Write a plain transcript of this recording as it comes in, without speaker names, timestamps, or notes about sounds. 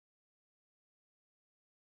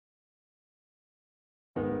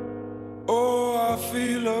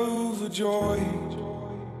feel overjoyed.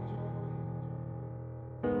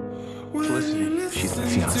 Felicity, she's my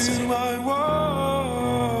fiancée.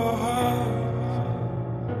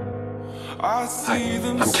 Hi,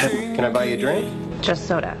 I'm Kevin. Can I buy you a drink? Just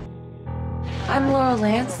soda. I'm Laurel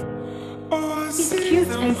Lance. He's cute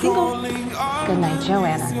and single. Good night,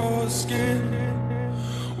 Joanna.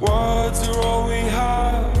 Words are all we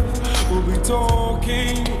have. We'll be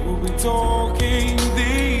talking.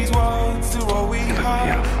 These words are all we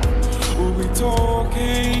have. We'll be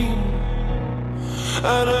talking.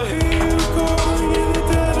 And I hear you calling in the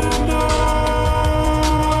dead of night.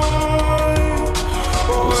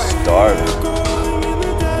 I'm starving.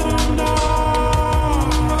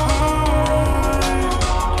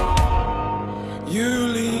 You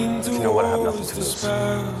lean towards You know what? I have nothing to the lose.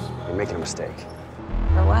 spell. You're making a mistake.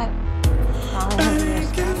 For what? All I have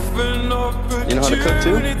is You know how to cook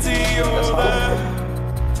too? That's all.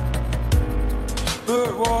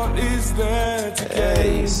 But what is there to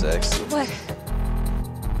Hey, sexy. What?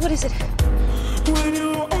 What is it? when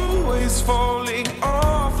you're always falling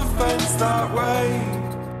off the fence that way?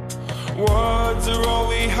 Words are all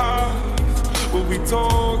we have. We'll be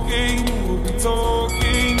talking.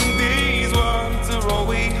 These words are all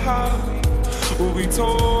we have. We'll be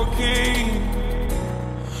talking.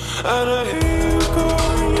 And I hear you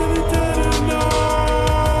calling in the dead of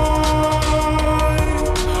night.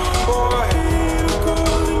 Oh, I hear you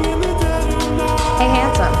calling in the dead of night. Hey,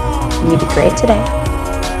 handsome. You did great today.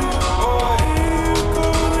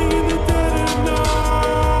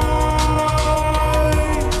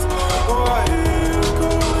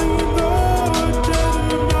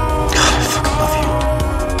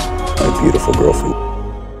 Beautiful girlfriend.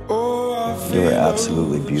 You were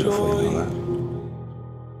absolutely beautiful, you know that?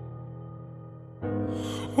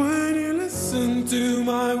 When you listen to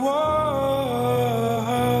my words.